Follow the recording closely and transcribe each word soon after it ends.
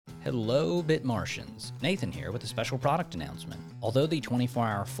Hello, Bitmartians. Nathan here with a special product announcement. Although the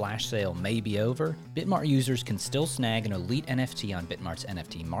 24-hour flash sale may be over, Bitmart users can still snag an elite NFT on Bitmart's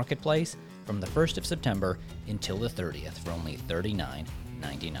NFT marketplace from the 1st of September until the 30th for only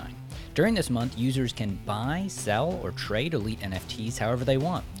 $39.99. During this month, users can buy, sell, or trade elite NFTs however they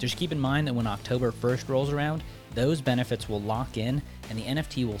want. Just keep in mind that when October 1st rolls around, those benefits will lock in and the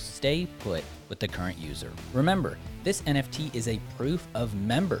NFT will stay put with the current user. Remember, this NFT is a proof of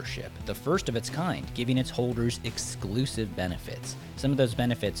membership, the first of its kind, giving its holders exclusive benefits. Some of those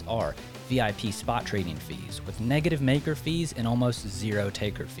benefits are VIP spot trading fees with negative maker fees and almost zero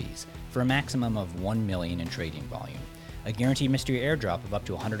taker fees for a maximum of 1 million in trading volume. A guaranteed mystery airdrop of up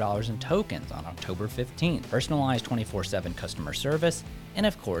to $100 in tokens on October 15th, personalized 24/7 customer service, and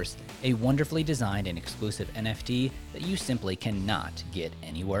of course, a wonderfully designed and exclusive NFT that you simply cannot get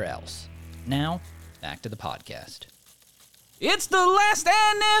anywhere else. Now, back to the podcast. It's the last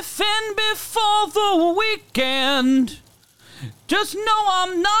NFN before the weekend. Just know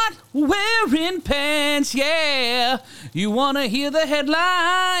I'm not wearing pants, yeah. You wanna hear the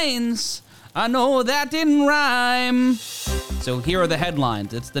headlines? I know that didn't rhyme. So here are the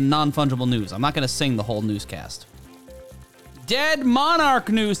headlines. It's the non-fungible news. I'm not going to sing the whole newscast. Dead Monarch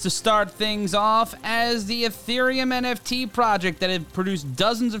news to start things off, as the Ethereum NFT project that had produced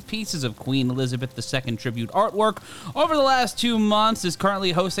dozens of pieces of Queen Elizabeth II tribute artwork over the last 2 months is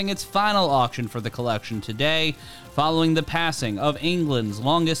currently hosting its final auction for the collection today, following the passing of England's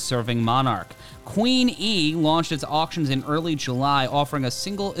longest-serving monarch. Queen E launched its auctions in early July, offering a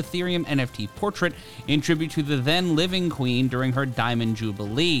single Ethereum NFT portrait in tribute to the then-living queen during her Diamond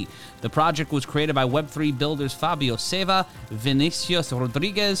Jubilee. The project was created by Web3 builders Fabio Seva, Vinicius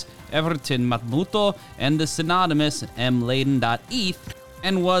Rodriguez, Everton Matmuto, and the synonymous mladen.eth,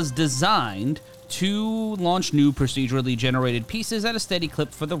 and was designed to launch new procedurally generated pieces at a steady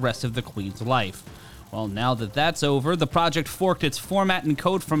clip for the rest of the queen's life. Well, now that that's over, the project forked its format and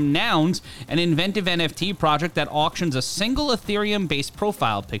code from Nouns, an inventive NFT project that auctions a single Ethereum-based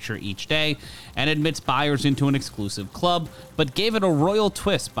profile picture each day and admits buyers into an exclusive club, but gave it a royal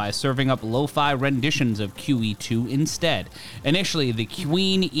twist by serving up lo-fi renditions of QE2 instead. Initially, the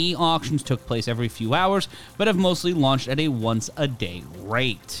Queen E auctions took place every few hours, but have mostly launched at a once-a-day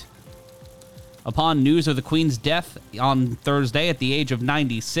rate. Upon news of the Queen's death on Thursday at the age of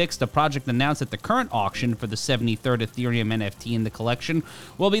 96, the project announced that the current auction for the 73rd Ethereum NFT in the collection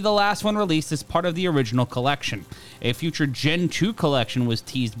will be the last one released as part of the original collection. A future Gen 2 collection was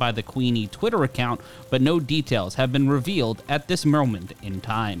teased by the Queenie Twitter account, but no details have been revealed at this moment in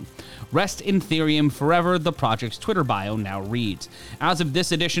time. Rest in Ethereum forever, the project's Twitter bio now reads. As of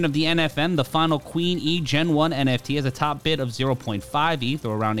this edition of the NFN, the final Queen E Gen 1 NFT has a top bid of 0.5 ETH,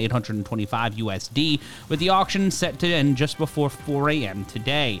 or around 825 USD, with the auction set to end just before 4 a.m.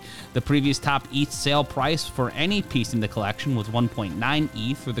 today. The previous top ETH sale price for any piece in the collection was 1.9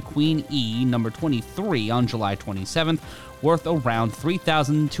 ETH for the Queen E number 23 on July 27th, worth around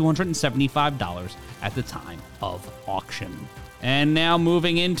 $3,275 at the time of auction. And now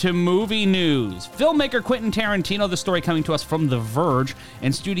moving into movie news. Filmmaker Quentin Tarantino, the story coming to us from The Verge,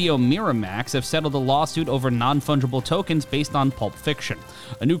 and studio Miramax have settled a lawsuit over non-fungible tokens based on Pulp Fiction.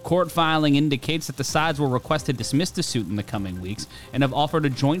 A new court filing indicates that the sides will request to dismiss the suit in the coming weeks and have offered a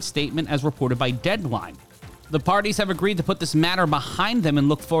joint statement as reported by Deadline. The parties have agreed to put this matter behind them and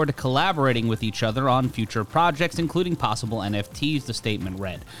look forward to collaborating with each other on future projects, including possible NFTs, the statement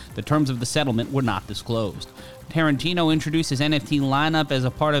read. The terms of the settlement were not disclosed. Tarantino introduced his NFT lineup as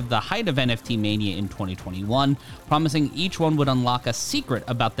a part of the height of NFT mania in 2021, promising each one would unlock a secret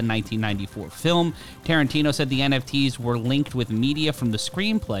about the 1994 film. Tarantino said the NFTs were linked with media from the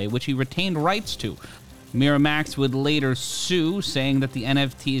screenplay, which he retained rights to. Miramax would later sue, saying that the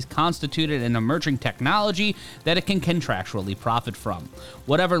NFTs constituted an emerging technology that it can contractually profit from.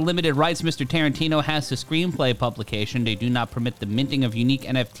 Whatever limited rights Mr. Tarantino has to screenplay publication, they do not permit the minting of unique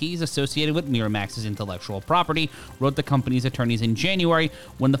NFTs associated with Miramax's intellectual property, wrote the company's attorneys in January,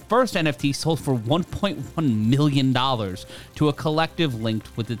 when the first NFT sold for $1.1 million to a collective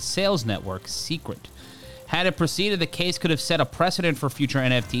linked with its sales network, Secret. Had it proceeded, the case could have set a precedent for future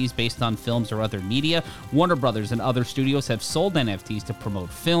NFTs based on films or other media. Warner Brothers and other studios have sold NFTs to promote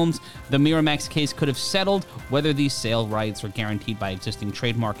films. The Miramax case could have settled whether these sale rights are guaranteed by existing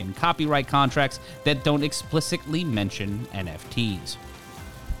trademark and copyright contracts that don't explicitly mention NFTs.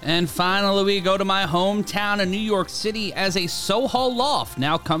 And finally, we go to my hometown in New York City, as a Soho loft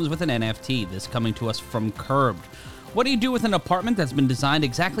now comes with an NFT. This coming to us from Curbed. What do you do with an apartment that's been designed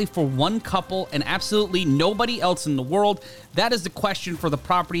exactly for one couple and absolutely nobody else in the world? That is the question for the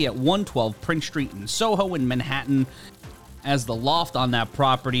property at 112 Prince Street in Soho in Manhattan. as the loft on that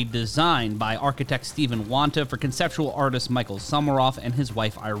property, designed by architect Stephen Wanta for conceptual artist Michael Summeroff and his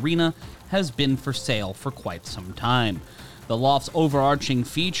wife Irina, has been for sale for quite some time. The loft's overarching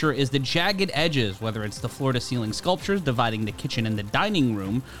feature is the jagged edges, whether it's the floor-to-ceiling sculptures dividing the kitchen and the dining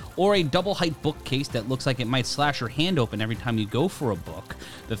room, or a double-height bookcase that looks like it might slash your hand open every time you go for a book.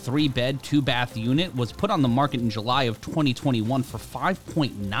 The 3-bed, 2-bath unit was put on the market in July of 2021 for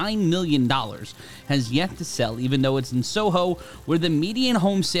 $5.9 million, has yet to sell even though it's in Soho, where the median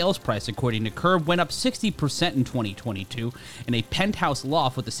home sales price, according to Curb, went up 60% in 2022, and a penthouse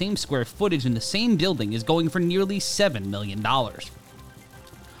loft with the same square footage in the same building is going for nearly $7 million.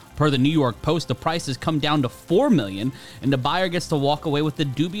 Per the New York Post, the price has come down to $4 million, and the buyer gets to walk away with the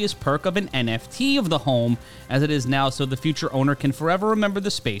dubious perk of an NFT of the home as it is now, so the future owner can forever remember the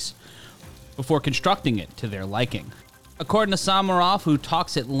space before constructing it to their liking. According to Samaroff, who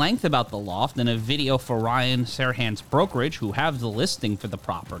talks at length about the loft in a video for Ryan Serhant's brokerage, who have the listing for the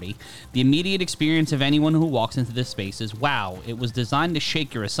property, the immediate experience of anyone who walks into this space is, wow, it was designed to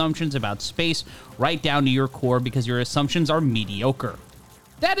shake your assumptions about space right down to your core because your assumptions are mediocre.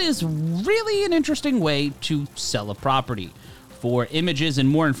 That is really an interesting way to sell a property. For images and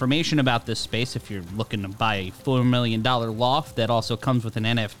more information about this space, if you're looking to buy a $4 million loft that also comes with an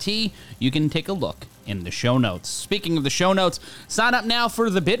NFT, you can take a look in the show notes. Speaking of the show notes, sign up now for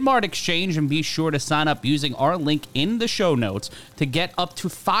the Bitmart Exchange and be sure to sign up using our link in the show notes to get up to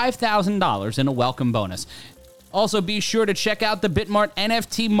 $5,000 in a welcome bonus. Also, be sure to check out the Bitmart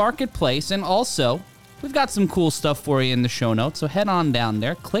NFT Marketplace, and also, we've got some cool stuff for you in the show notes, so head on down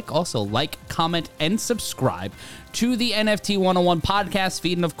there. Click also like, comment, and subscribe to the NFT 101 podcast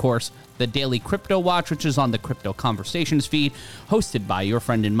feed, and of course, the Daily Crypto Watch, which is on the Crypto Conversations feed, hosted by your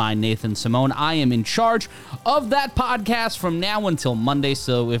friend and mine, Nathan Simone. I am in charge of that podcast from now until Monday,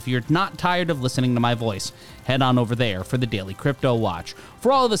 so if you're not tired of listening to my voice, head on over there for the Daily Crypto Watch.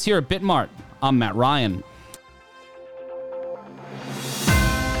 For all of us here at Bitmart, I'm Matt Ryan.